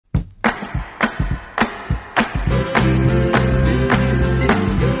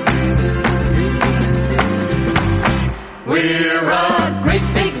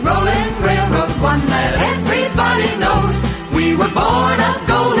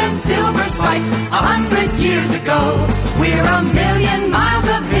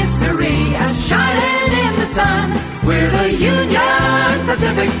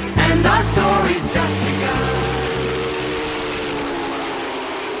perfect, and our story's just begun.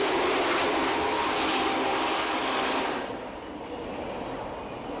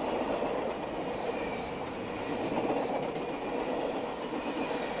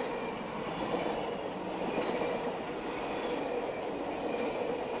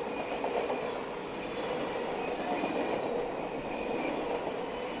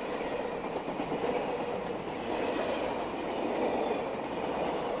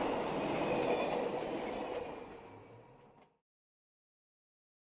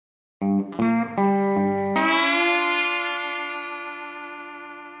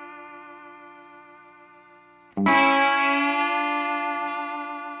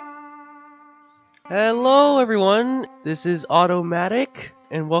 Hello everyone, this is Automatic,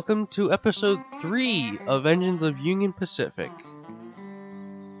 and welcome to episode 3 of Engines of Union Pacific.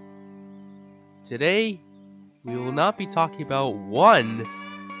 Today, we will not be talking about one,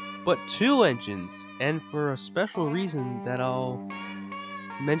 but two engines, and for a special reason that I'll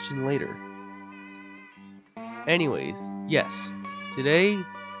mention later. Anyways, yes, today,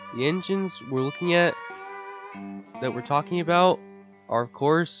 the engines we're looking at, that we're talking about, are of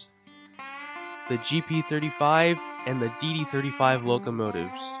course, the GP35 and the DD35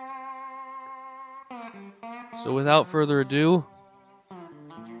 locomotives. So without further ado,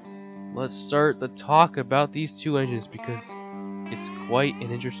 let's start the talk about these two engines because it's quite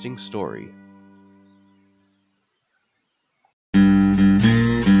an interesting story.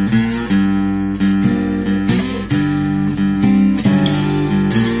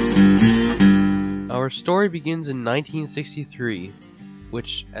 Our story begins in 1963.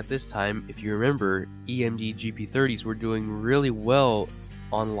 Which, at this time, if you remember, EMD GP30s were doing really well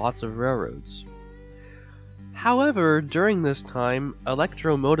on lots of railroads. However, during this time,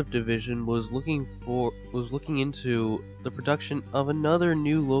 Electromotive Division was looking into the production of another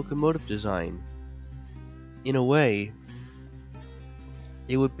new locomotive design. In a way,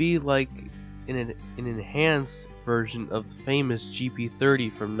 it would be like an enhanced version of the famous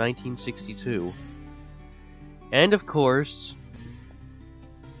GP30 from 1962. And of course,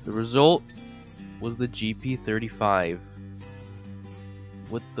 the result was the GP35,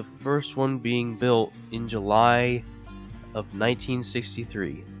 with the first one being built in July of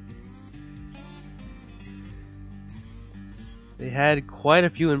 1963. They had quite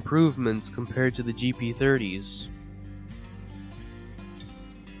a few improvements compared to the GP30s.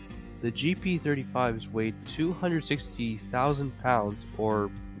 The GP35s weighed 260,000 pounds,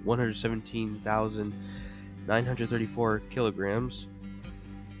 or 117,934 kilograms.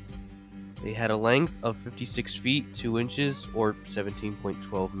 They had a length of 56 feet 2 inches or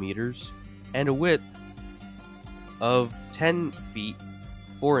 17.12 meters and a width of 10 feet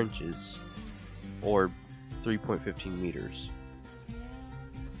 4 inches or 3.15 meters.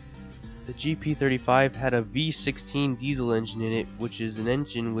 The GP35 had a V16 diesel engine in it, which is an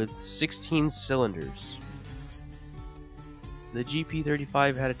engine with 16 cylinders. The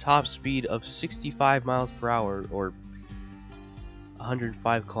GP35 had a top speed of 65 miles per hour or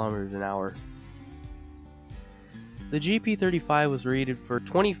 105 kilometers an hour. The GP35 was rated for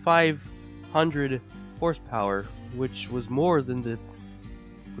 2,500 horsepower, which was more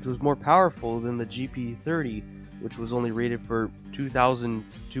powerful than the GP30, which was only rated for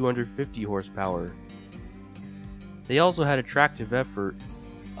 2,250 horsepower. They also had a tractive effort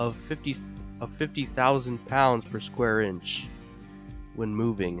of 50,000 pounds per square inch when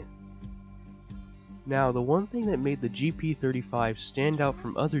moving. Now, the one thing that made the GP35 stand out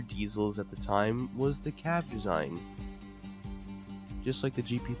from other diesels at the time was the cab design. Just like the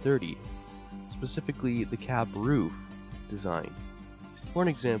GP30, specifically the cab roof design. For an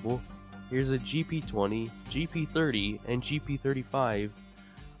example, here's a GP20, GP30, and GP35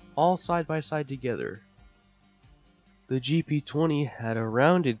 all side by side together. The GP20 had a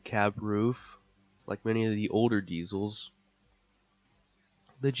rounded cab roof, like many of the older diesels.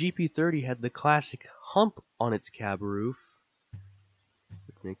 The GP30 had the classic hump on its cab roof,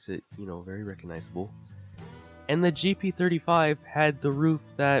 which makes it, very recognizable. And the GP35 had the roof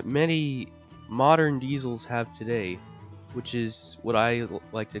that many modern diesels have today, which is what I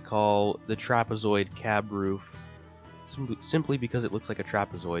like to call the trapezoid cab roof, simply because it looks like a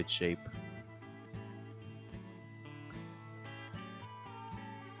trapezoid shape.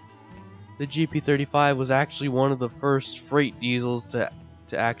 The GP35 was actually one of the first freight diesels to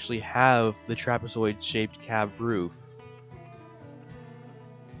actually have the trapezoid-shaped cab roof.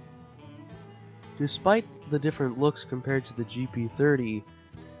 Despite the different looks compared to the GP30,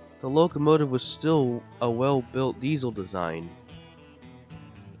 the locomotive was still a well-built diesel design.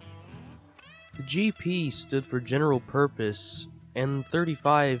 The GP stood for General Purpose and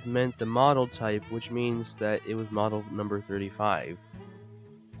 35 meant the model type, which means that it was model number 35.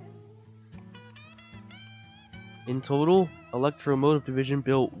 In total, Electromotive Division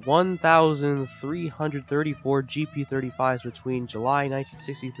built 1,334 GP35s between July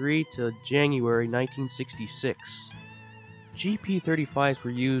 1963 to January 1966. GP35s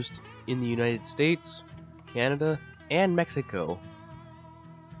were used in the United States, Canada, and Mexico,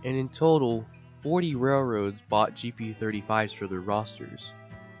 and in total, 40 railroads bought GP35s for their rosters.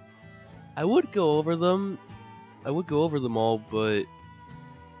 I would go over them all, but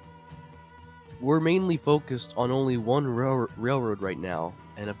we're mainly focused on only one railroad right now,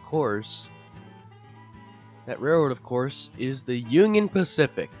 and of course, that railroad, of course, is the Union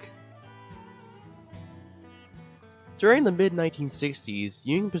Pacific. During the mid-1960s,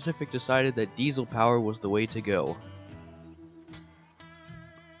 Union Pacific decided that diesel power was the way to go.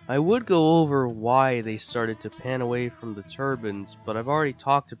 I would go over why they started to pan away from the turbines, but I've already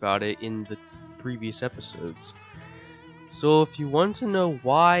talked about it in the previous episodes. So if you want to know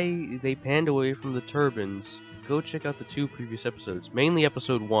why they panned away from the turbines, go check out the 2 previous episodes, mainly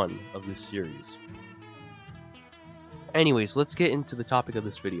episode 1 of this series. Anyways, let's get into the topic of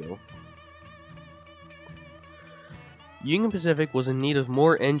this video. Union Pacific was in need of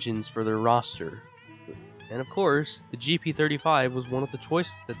more engines for their roster, and of course, the GP35 was one of the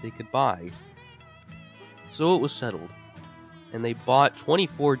choices that they could buy. So it was settled, and they bought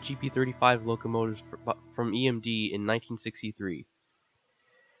 24 GP35 locomotives from EMD in 1963.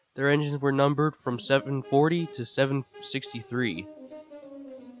 Their engines were numbered from 740 to 763.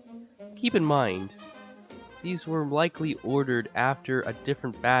 Keep in mind, these were likely ordered after a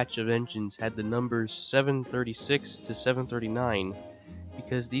different batch of engines had the numbers 736 to 739,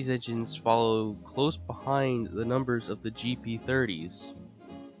 because these engines follow close behind the numbers of the GP30s.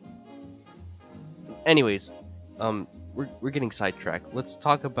 Anyways, we're getting sidetracked. Let's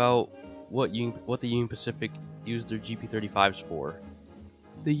talk about what the Union Pacific used their GP35s for.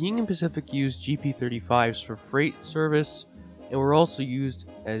 The Union Pacific used GP35s for freight service and were also used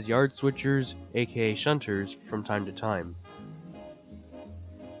as yard switchers, aka shunters, from time to time.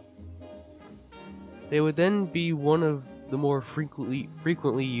 They would then be one of the more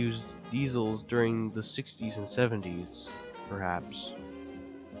frequently used diesels during the 60s and 70s, perhaps.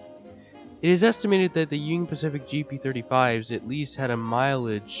 It is estimated that the Union Pacific GP35s at least had a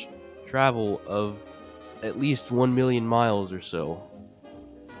mileage travel of at least 1 million miles or so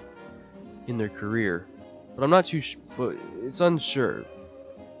in their career. But I'm not too but it's unsure.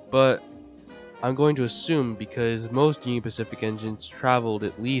 But I'm going to assume because most Union Pacific engines traveled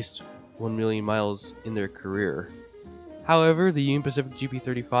at least 1 million miles in their career. However, the Union Pacific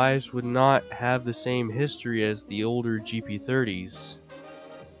GP35s would not have the same history as the older GP30s.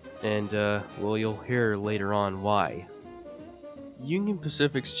 And, well, you'll hear later on why. Union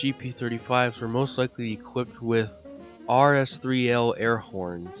Pacific's GP35s were most likely equipped with RS3L air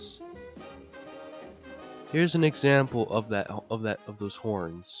horns. Here's an example of those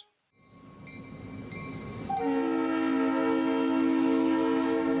horns.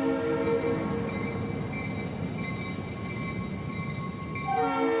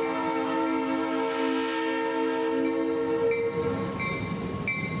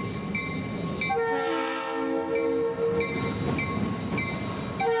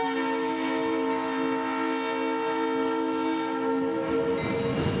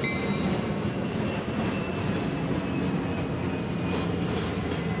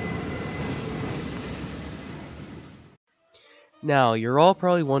 Now, you're all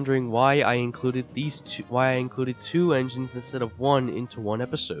probably wondering why I included two engines instead of one into one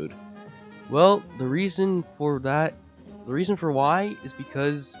episode. Well, the reason for why is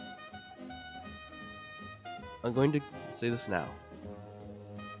because I'm going to say this now.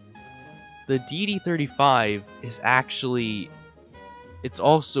 The DD35 is it's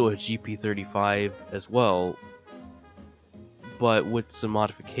also a GP35 as well, but with some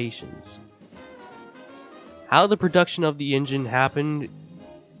modifications. How the production of the engine happened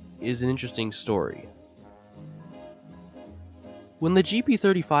is an interesting story. When the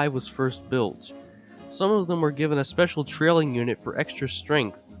GP35 was first built, some of them were given a special trailing unit for extra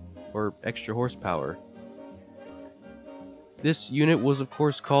strength, or extra horsepower. This unit was of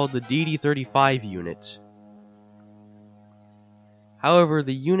course called the DD35 unit. However,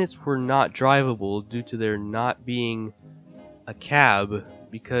 the units were not drivable due to there not being a cab,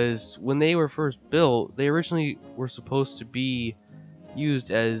 because when they were first built, they originally were supposed to be used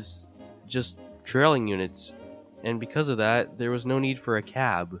as just trailing units, and because of that, there was no need for a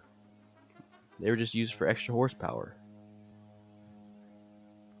cab. They were just used for extra horsepower.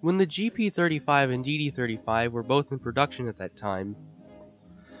 When the GP35 and DD35 were both in production at that time,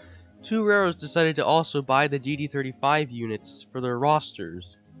 two railroads decided to also buy the DD35 units for their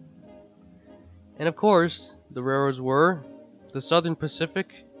rosters. And of course, the railroads were the Southern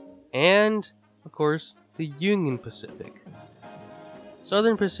Pacific and, of course, the Union Pacific.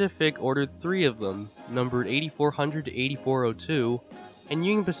 Southern Pacific ordered 3 of them, numbered 8400 to 8402, and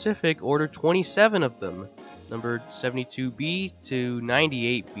Union Pacific ordered 27 of them, numbered 72B to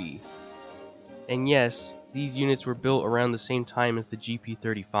 98B. And yes, these units were built around the same time as the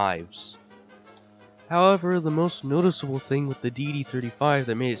GP35s. However, the most noticeable thing with the DD35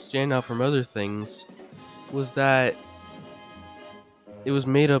 that made it stand out from other things was that it was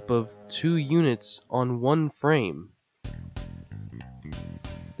made up of 2 units on one frame.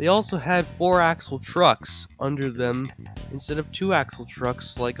 They also had 4-axle trucks under them instead of 2-axle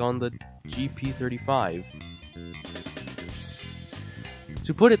trucks like on the GP35.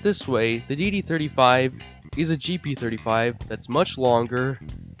 To put it this way, the DD35 is a GP35 that's much longer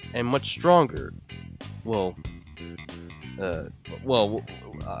and much stronger. Well,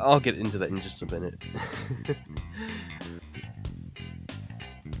 I'll get into that in just a minute.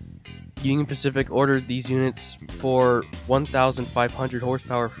 Union Pacific ordered these units for 1,500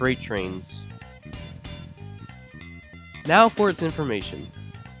 horsepower freight trains. Now for its information.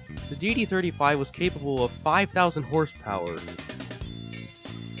 The DD35 was capable of 5,000 horsepower.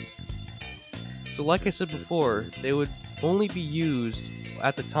 So like I said before, they would only be used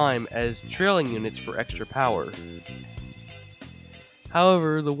at the time as trailing units for extra power.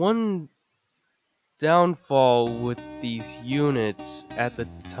 However, the one downfall with these units at the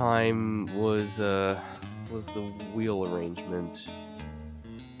time was the wheel arrangement.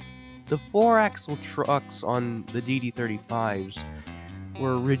 The 4-axle trucks on the DD35s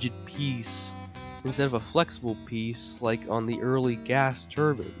were a rigid piece instead of a flexible piece like on the early gas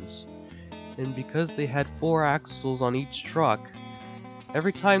turbines. And because they had 4 axles on each truck,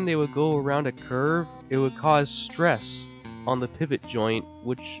 every time they would go around a curve, it would cause stress on the pivot joint,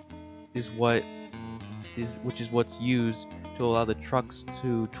 which is what's used to allow the trucks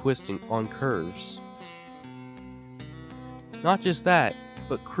to twist on curves. Not just that,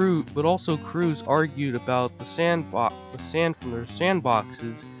 but also crews argued about the sand from their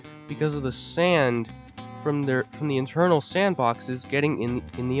sandboxes because of the sand from the internal sandboxes getting in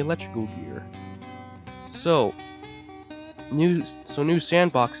the electrical gear. So new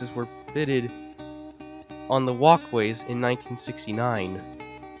sandboxes were fitted on the walkways in 1969.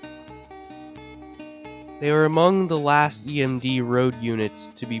 They were among the last EMD road units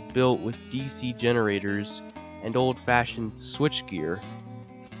to be built with DC generators and old-fashioned switchgear,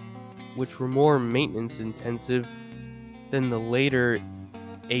 which were more maintenance intensive than the later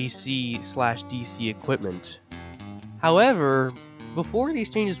AC/DC equipment. However, before these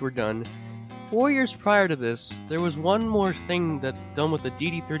changes were done, 4 years prior to this, there was one more thing done with the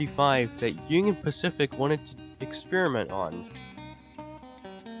DD35 that Union Pacific wanted to experiment on.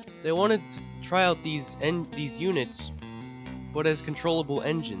 They wanted to try out these units, but as controllable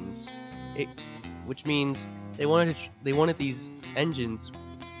engines, which means they wanted these engines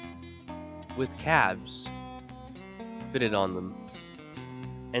with cabs fitted on them.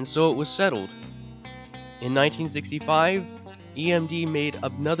 And so it was settled. In 1965, EMD made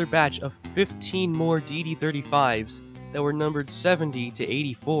another batch of 15 more DD35s that were numbered 70 to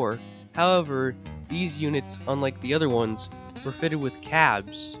 84. However, these units, unlike the other ones, were fitted with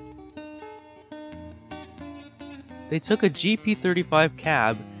cabs. They took a GP35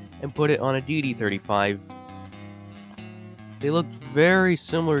 cab and put it on a DD35. They looked very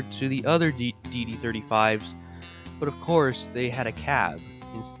similar to the other DD35s, but of course they had a cab,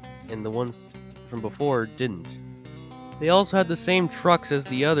 and the ones from before didn't. They also had the same trucks as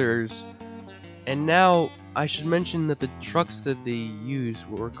the others, and now I should mention that the trucks that they used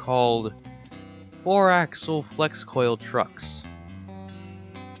were called 4-axle flex coil trucks.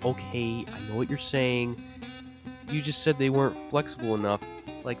 Okay, I know what you're saying. You just said they weren't flexible enough,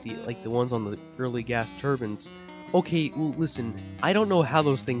 like the ones on the early gas turbines. Okay, well, listen, I don't know how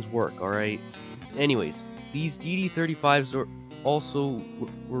those things work, alright? Anyways, these DD35s were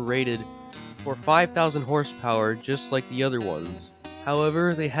rated for 5,000 horsepower, just like the other ones.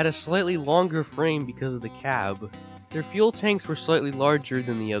 However, they had a slightly longer frame because of the cab. Their fuel tanks were slightly larger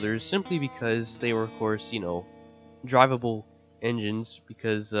than the others, simply because they were, of course, drivable engines,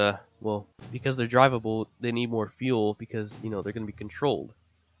 because they're drivable, they need more fuel, because, they're going to be controlled.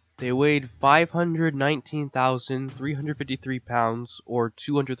 They weighed 519,353 pounds, or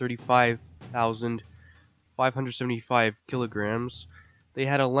 235,575 kilograms. They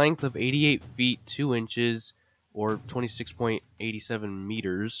had a length of 88 feet 2 inches, or 26.87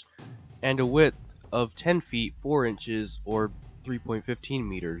 meters, and a width of 10 feet 4 inches, or 3.15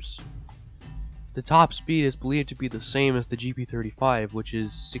 meters. The top speed is believed to be the same as the GP35, which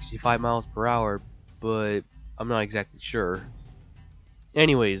is 65 miles per hour, but I'm not exactly sure.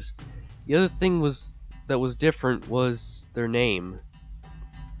 Anyways, the other thing that was different was their name.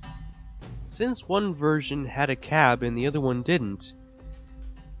 Since one version had a cab and the other one didn't,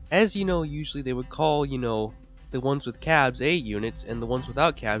 as you know, usually they would call, the ones with cabs A units and the ones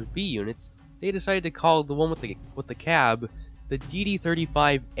without cabs B units. They decided to call the one with the cab the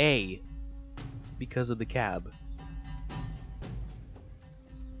DD35A because of the cab.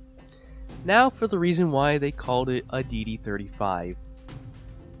 Now for the reason why they called it a DD35.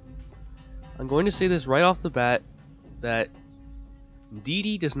 I'm going to say this right off the bat that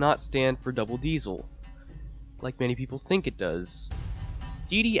DD does not stand for double diesel, like many people think it does.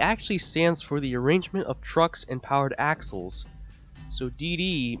 DD actually stands for the arrangement of trucks and powered axles. So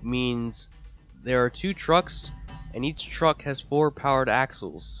DD means there are 2 trucks and each truck has 4 powered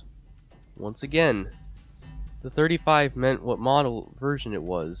axles. Once again, the 35 meant what model version it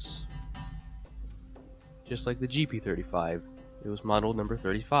was. Just like the GP35, it was model number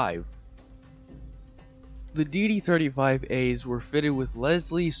 35. The DD35As were fitted with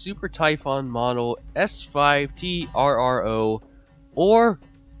Leslie Super Typhon model S5TRRO or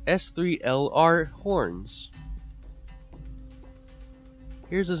S3LR horns.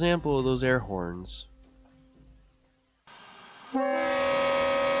 Here's an example of those air horns.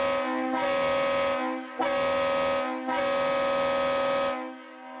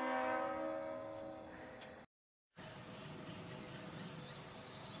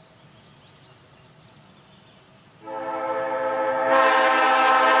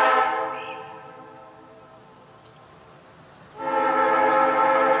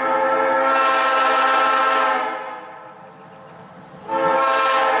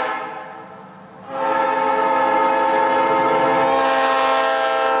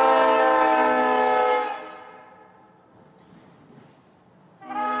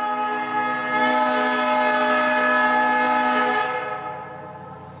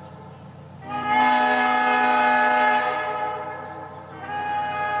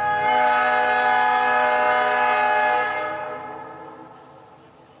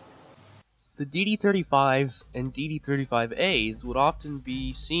 The DD35s and DD35As would often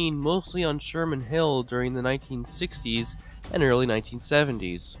be seen mostly on Sherman Hill during the 1960s and early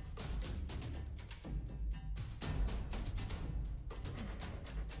 1970s.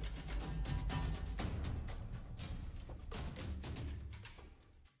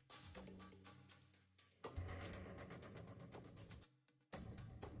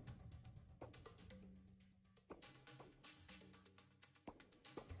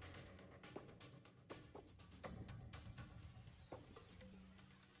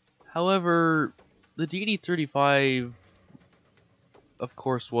 However, the DD35, of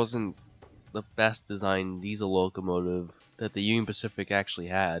course, wasn't the best designed diesel locomotive that the Union Pacific actually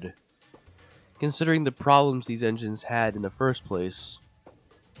had, considering the problems these engines had in the first place.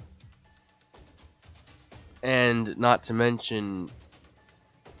 And not to mention,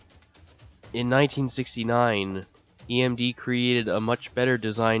 in 1969, EMD created a much better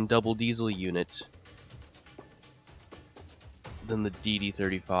designed double diesel unit than the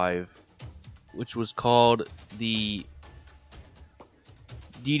DD35, which was called the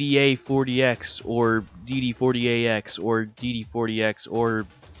DDA40X or DD40AX or DD40X, or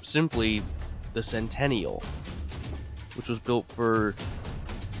simply the Centennial, which was built for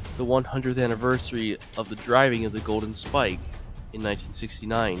the 100th anniversary of the driving of the Golden Spike in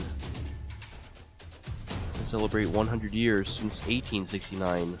 1969, to celebrate 100 years since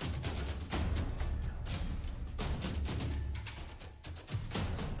 1869.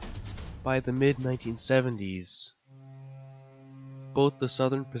 By the mid-1970s, both the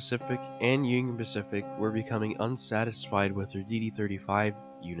Southern Pacific and Union Pacific were becoming unsatisfied with their DD35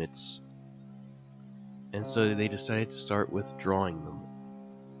 units, and so they decided to start withdrawing them.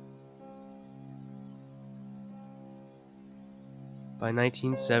 By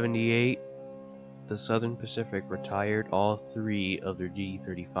 1978, the Southern Pacific retired all 3 of their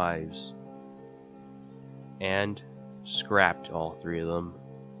DD35s, and scrapped all 3 of them.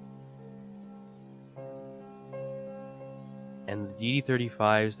 And the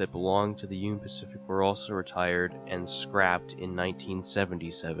DD35s that belonged to the Union Pacific were also retired and scrapped in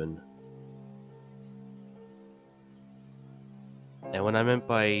 1977. And when I meant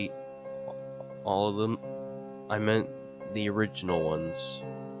by all of them, I meant the original ones.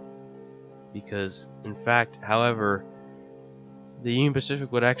 Because, in fact, however, the Union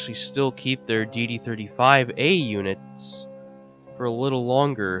Pacific would actually still keep their DD35A units for a little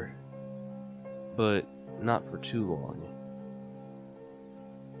longer, but not for too long.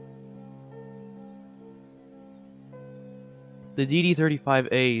 The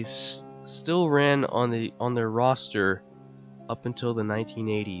DD35As still ran on their roster up until the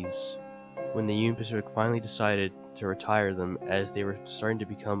 1980s, when the Union Pacific finally decided to retire them as they were starting to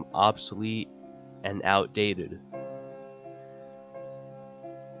become obsolete and outdated.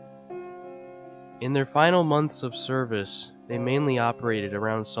 In their final months of service, they mainly operated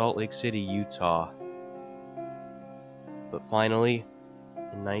around Salt Lake City, Utah. But finally,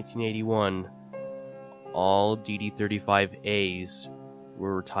 in 1981, all DD35As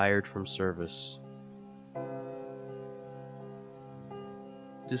were retired from service.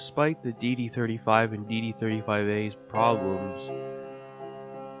 Despite the DD35 and DD35A's problems,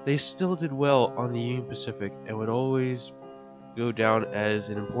 they still did well on the Union Pacific and would always go down as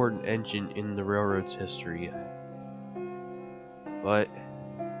an important engine in the railroad's history. But,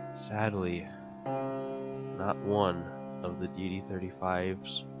 sadly, not one of the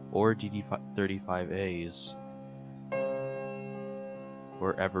DD35s or DD35As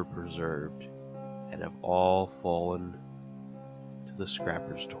were ever preserved, and have all fallen to the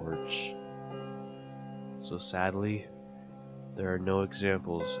scrapper's torch. So sadly, there are no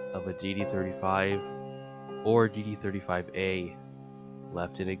examples of a DD35 or DD35A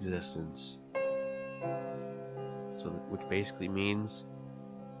left in existence. So, which basically means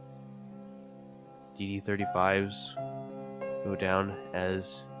DD35s go down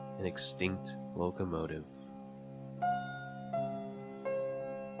as an extinct locomotive.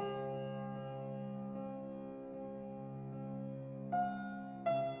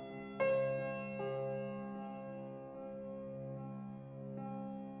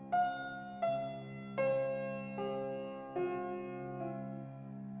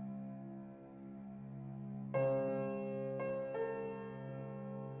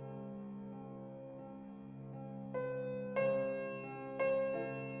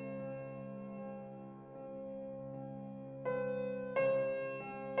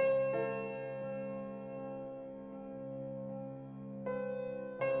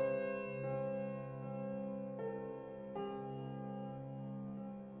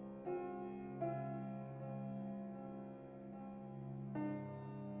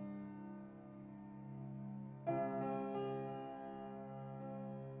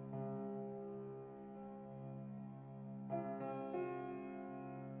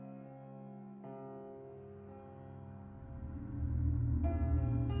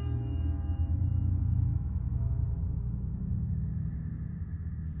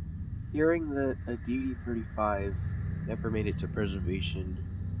 Hearing that a DD35 never made it to preservation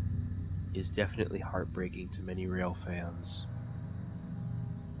is definitely heartbreaking to many rail fans.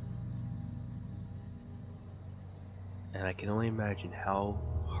 And I can only imagine how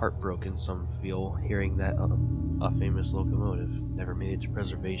heartbroken some feel hearing that a famous locomotive never made it to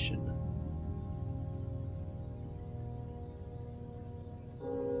preservation.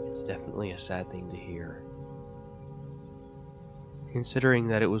 It's definitely a sad thing to hear, considering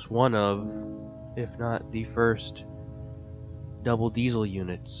that it was one of, if not the first, double diesel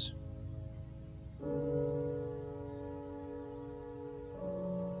units.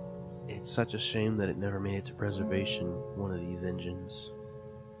 It's such a shame that it never made it to preservation, one of these engines.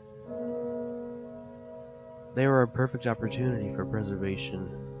 They were a perfect opportunity for preservation,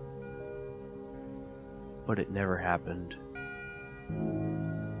 but it never happened.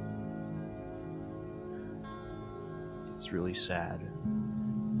 It's really sad.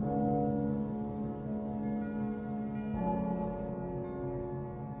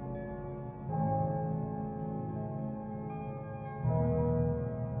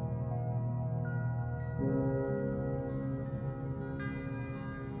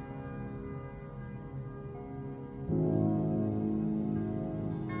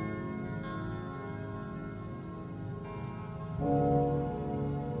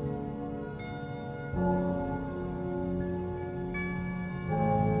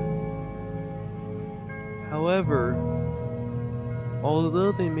 However,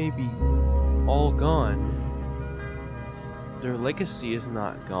 although they may be all gone, their legacy is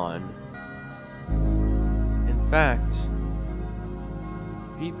not gone. In fact,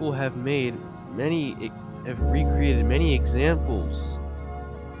 people have recreated many examples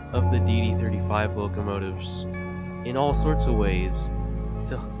of the DD35 locomotives in all sorts of ways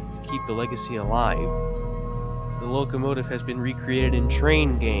to keep the legacy alive. The locomotive has been recreated in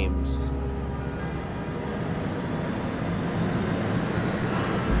train games.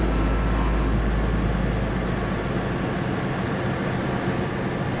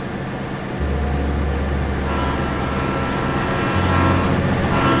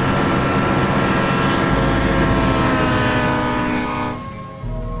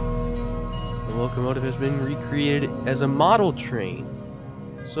 as a model train.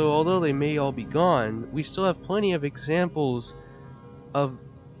 So although they may all be gone, we still have plenty of examples of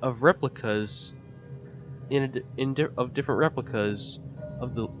replicas of different replicas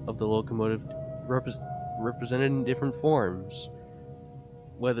of the locomotive represented in different forms,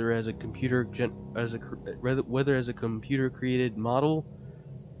 whether as a computer created model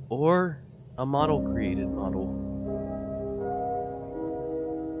or a model created model.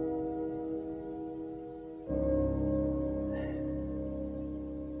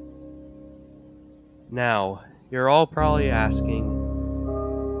 Now, you're all probably asking,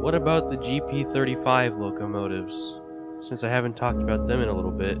 what about the GP35 locomotives, since I haven't talked about them in a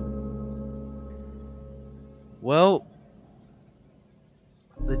little bit? Well,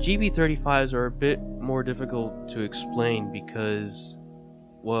 the GP35s are a bit more difficult to explain because,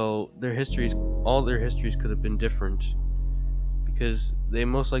 well, all their histories could have been different, because they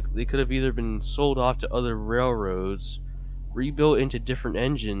could have either been sold off to other railroads, rebuilt into different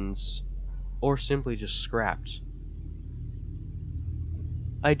engines, or simply just scrapped.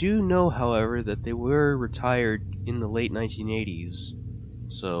 I do know, however, that they were retired in the late 1980s,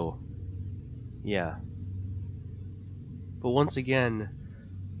 so yeah. But once again,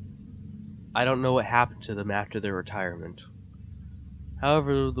 I don't know what happened to them after their retirement.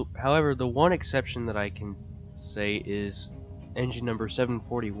 However, the one exception that I can say is engine number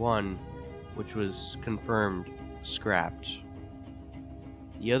 741, which was confirmed scrapped.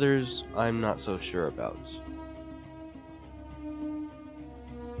 The others, I'm not so sure about.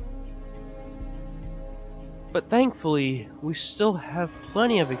 But thankfully, we still have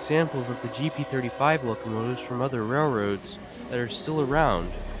plenty of examples of the GP35 locomotives from other railroads that are still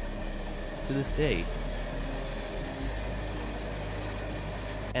around to this day.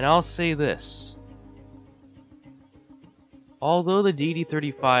 And I'll say this: although the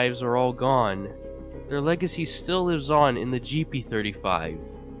DD35s are all gone, their legacy still lives on in the GP35.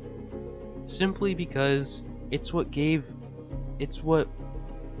 Simply because it's what the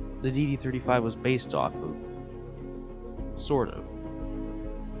DD35 was based off of. Sort of.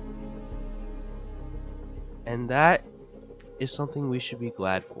 And that is something we should be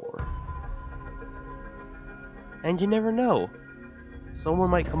glad for. And you never know. Someone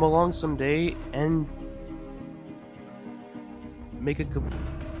might come along someday and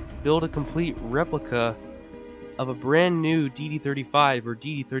build a complete replica of a brand new DD35 or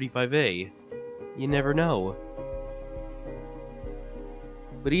DD35A. You never know.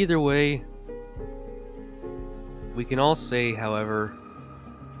 But either way, we can all say, however,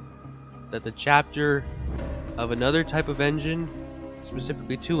 that the chapter of another type of engine,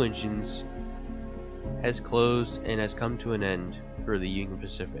 specifically two engines, has closed and has come to an end for the Union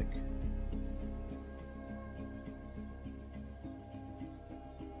Pacific.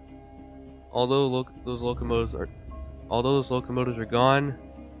 Although those locomotives are gone,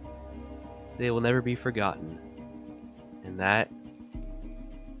 they will never be forgotten, and that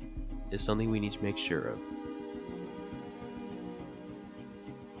is something we need to make sure of.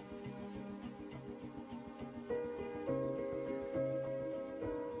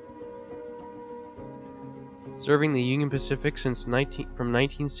 Serving the Union Pacific from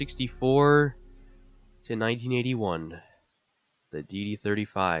 1964 to 1981, the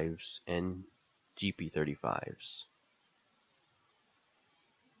DD35s and GP35s.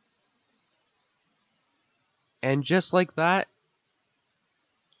 And just like that,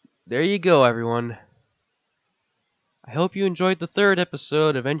 there you go, everyone. I hope you enjoyed the third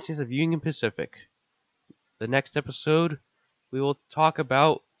episode of Engines of Union Pacific. The next episode, we will talk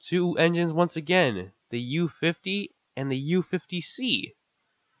about two engines once again, the U50 and the U50C.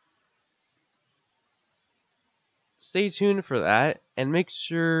 Stay tuned for that, and make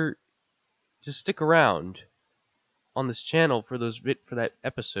sure to stick around on this channel for that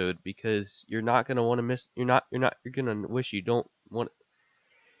episode, because you're not gonna want to miss. You're gonna wish you don't want.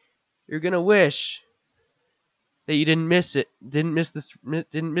 You're gonna wish that you didn't miss it. Didn't miss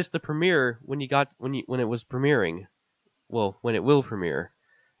the premiere when it was premiering. Well, when it will premiere,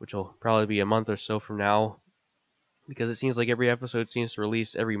 which will probably be a month or so from now, because it seems like every episode seems to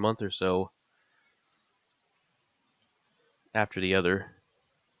release every month or so after the other.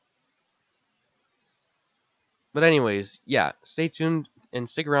 But anyways, yeah, stay tuned and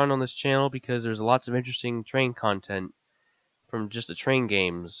stick around on this channel, because there's lots of interesting train content from just the train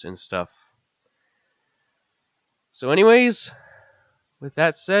games and stuff. So anyways, with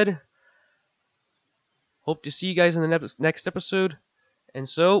that said, hope to see you guys in the next episode. And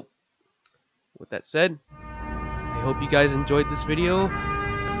so, with that said, I hope you guys enjoyed this video.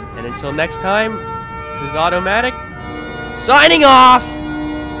 And until next time, this is Automatic, signing off!